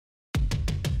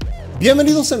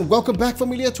Bienvenidos and welcome back,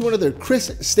 familia, to another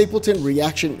Chris Stapleton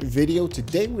reaction video.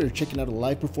 Today we're checking out a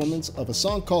live performance of a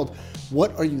song called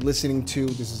What Are You Listening To?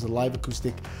 This is a live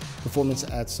acoustic performance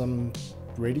at some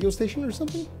radio station or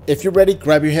something. If you're ready,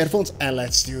 grab your headphones and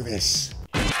let's do this.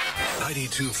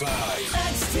 92.5.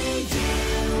 Let's do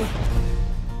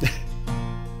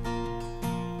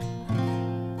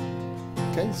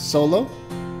you. Okay, solo.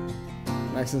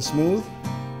 Nice and smooth.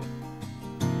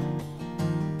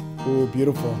 Ooh,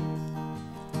 beautiful.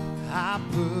 I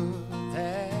put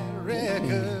that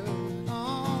record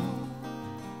on.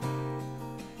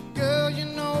 Girl, you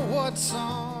know what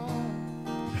song.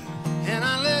 And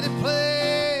I let it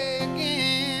play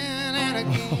again and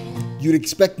again. You'd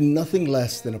expect nothing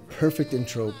less than a perfect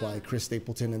intro by Chris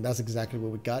Stapleton, and that's exactly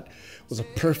what we got. It was a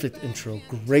perfect intro.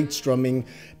 Great strumming,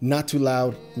 not too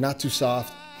loud, not too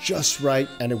soft, just right,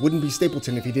 and it wouldn't be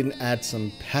Stapleton if he didn't add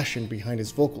some passion behind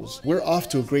his vocals. We're off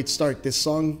to a great start. This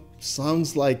song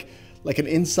sounds like an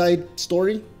inside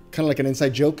story, kind of like an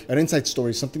inside joke, an inside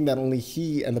story, something that only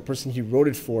he and the person he wrote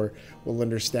it for will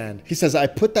understand. He says, I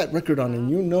put that record on and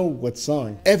you know what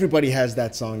song. Everybody has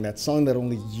that song that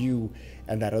only you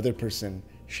and that other person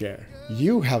share.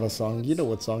 You have a song, you know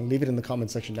what song. Leave it in the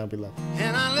comment section down below.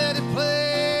 And I let it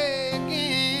play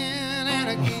again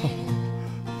and again.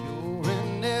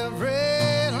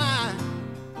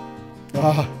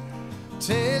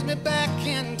 Takes me back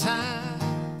in time.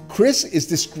 Chris is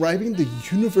describing the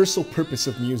universal purpose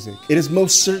of music. It is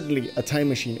most certainly a time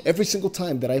machine. Every single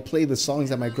time that I play the songs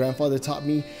that my grandfather taught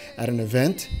me at an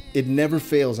event, it never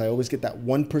fails. I always get that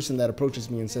one person that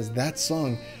approaches me and says, that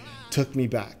song took me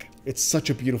back. It's such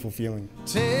a beautiful feeling.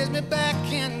 Takes me back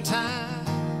in time.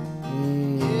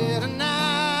 Yeah,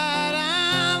 tonight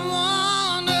I'm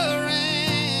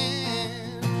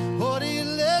wondering, what are you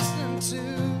listening to?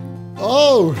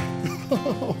 Oh!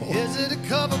 Is it a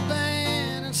cover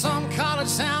band in some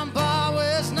college town bar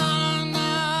where it's not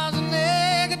and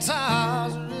air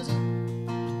guitars, or is it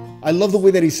I love the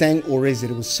way that he sang, or is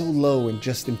it? It was so low and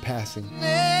just in passing.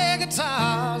 air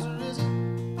guitars, or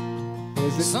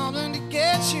is it something to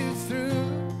get you through?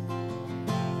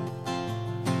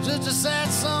 Just a sad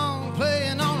song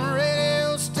playing on a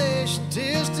radio station,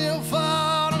 tears still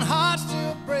falling, hearts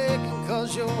still breaking,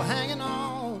 'cause you're hanging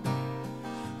on.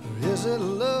 Or is it a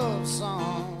love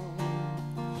song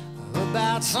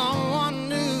about someone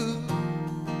new?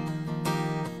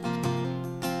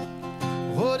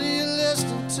 What are you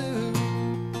listening to?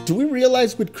 Do we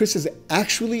realize what Chris is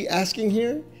actually asking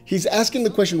here? He's asking the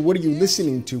question, what are you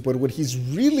listening to? But what he's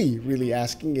really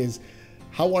asking is,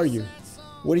 how are you?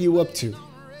 What are you up to?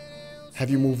 Have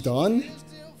you moved on?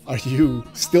 Are you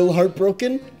still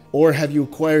heartbroken? Or have you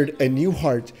acquired a new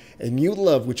heart, a new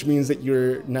love, which means that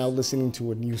you're now listening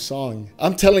to a new song?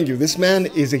 I'm telling you, this man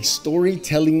is a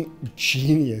storytelling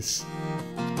genius.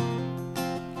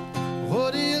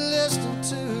 What are you listening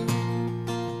to?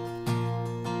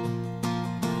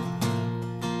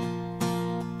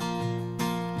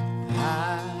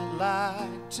 I'd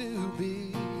like to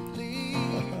believe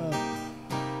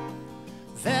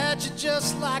that you're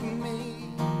just like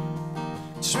me,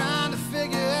 trying to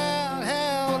figure out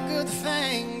how a good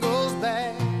thing goes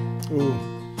bad. Ooh.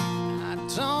 I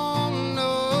don't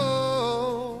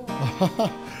know.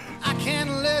 I can't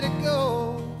let it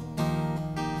go.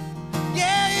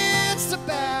 Yeah, it's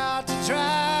about to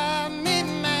drive me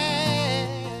mad.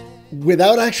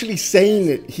 Without actually saying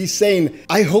it, he's saying,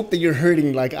 I hope that you're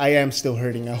hurting like I am still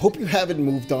hurting. I hope you haven't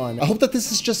moved on. I hope that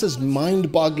this is just as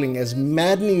mind-boggling, as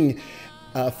maddening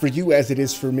for you as it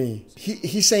is for me.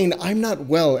 He's saying, I'm not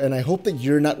well, and I hope that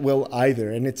you're not well either.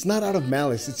 And it's not out of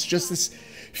malice. It's just this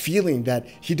feeling that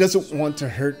he doesn't want to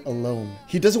hurt alone.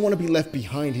 He doesn't want to be left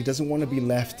behind. He doesn't want to be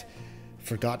left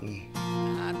forgotten.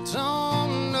 I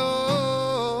don't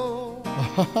know.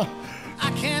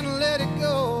 I can't let it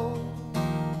go.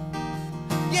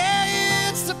 Yeah,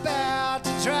 it's about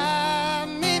to drive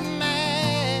me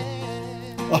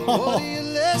mad. What are you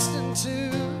listening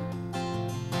to?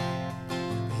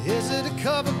 Is it a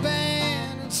cover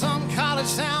band in some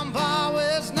college town bar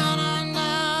where it's not and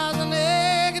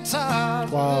air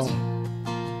guitars? Wow.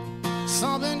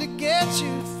 Something to get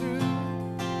you through.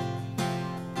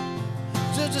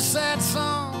 Just a sad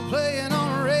song playing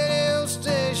on a radio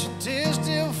station, tears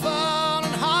still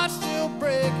falling, hearts still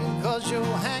breaking, 'cause you're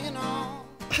hanging on.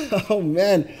 Oh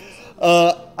man,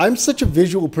 I'm such a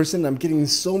visual person. I'm getting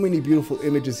so many beautiful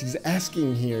images. He's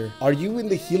asking here, are you in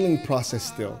the healing process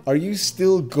still? Are you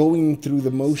still going through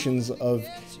the motions of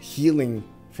healing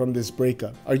from this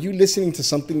breakup? Are you listening to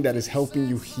something that is helping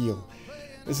you heal?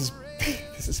 This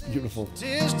is beautiful.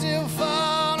 Tears still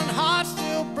falling, hearts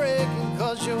still breaking,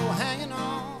 'cause you're hanging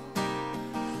on.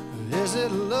 is it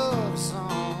a love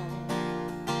song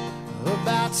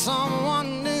about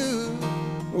someone new?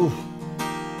 Ooh.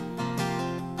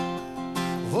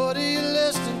 What are you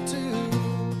listening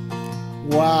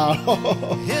to? Wow.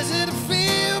 Is it a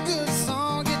feel-good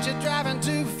song, get you driving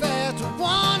too fast, or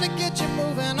one to get you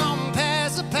moving on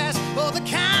past the past, or the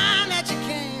kind that you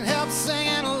can't help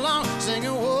singing along,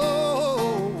 singing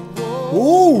whoa, whoa.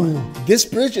 Ooh, this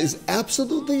bridge is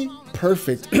absolutely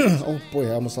perfect. Oh boy,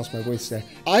 I almost lost my voice there.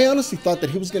 I honestly thought that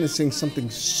he was gonna sing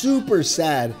something super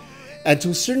sad, and to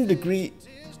a certain degree,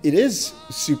 it is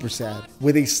super sad,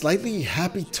 with a slightly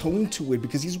happy tone to it,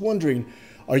 because he's wondering,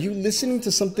 are you listening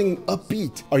to something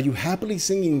upbeat? Are you happily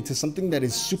singing to something that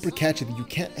is super catchy that you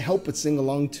can't help but sing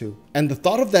along to? And the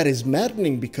thought of that is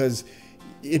maddening, because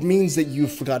it means that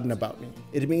you've forgotten about me.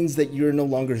 It means that you're no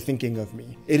longer thinking of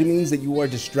me. It means that you are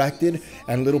distracted,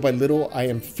 and little by little, I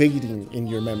am fading in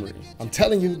your memory. I'm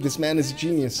telling you, this man is a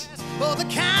genius. Well, the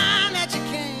kind that you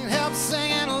can't help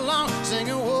singing along,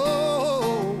 singing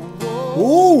whoa, whoa.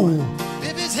 Ooh.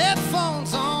 If his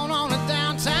headphones on a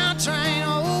downtown train,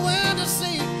 or a window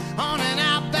seat on an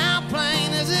outbound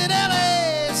plane, is it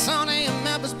LA, sunny and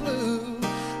Memphis blue?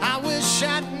 I wish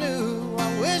I knew,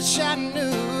 I wish I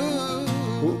knew.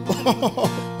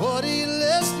 What are you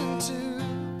listening to?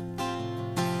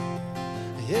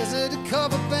 Is it a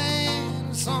cover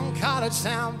band, some college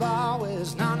town bar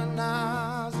with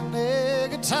 99s and air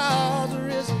guitars, or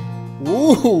is it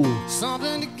Ooh.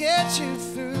 something to get you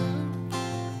through?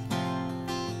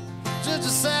 Just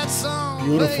a sad song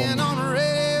Beautiful. playing on a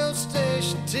radio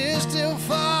station, tears still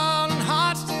falling,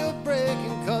 heart still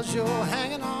breaking, 'cause you're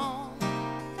hanging on.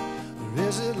 Or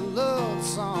is it a love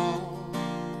song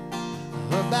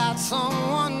about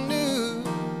someone new?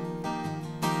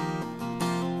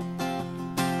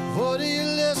 What are you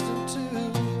listening to?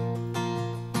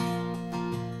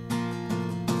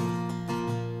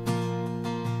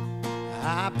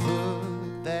 I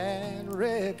put that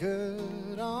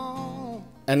record on.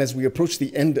 And as we approach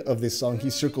the end of this song, he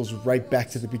circles right back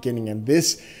to the beginning. And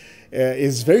this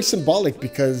is very symbolic,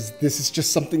 because this is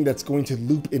just something that's going to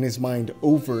loop in his mind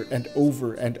over and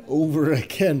over and over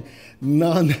again,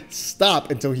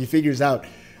 non-stop, until he figures out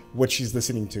what she's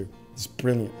listening to. It's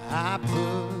brilliant. I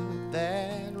put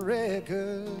that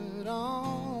record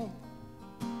on.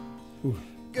 Ooh.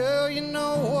 Girl, you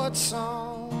know what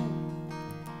song,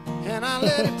 and I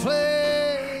let it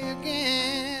play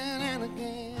again and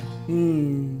again.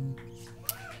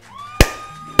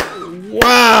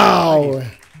 Wow.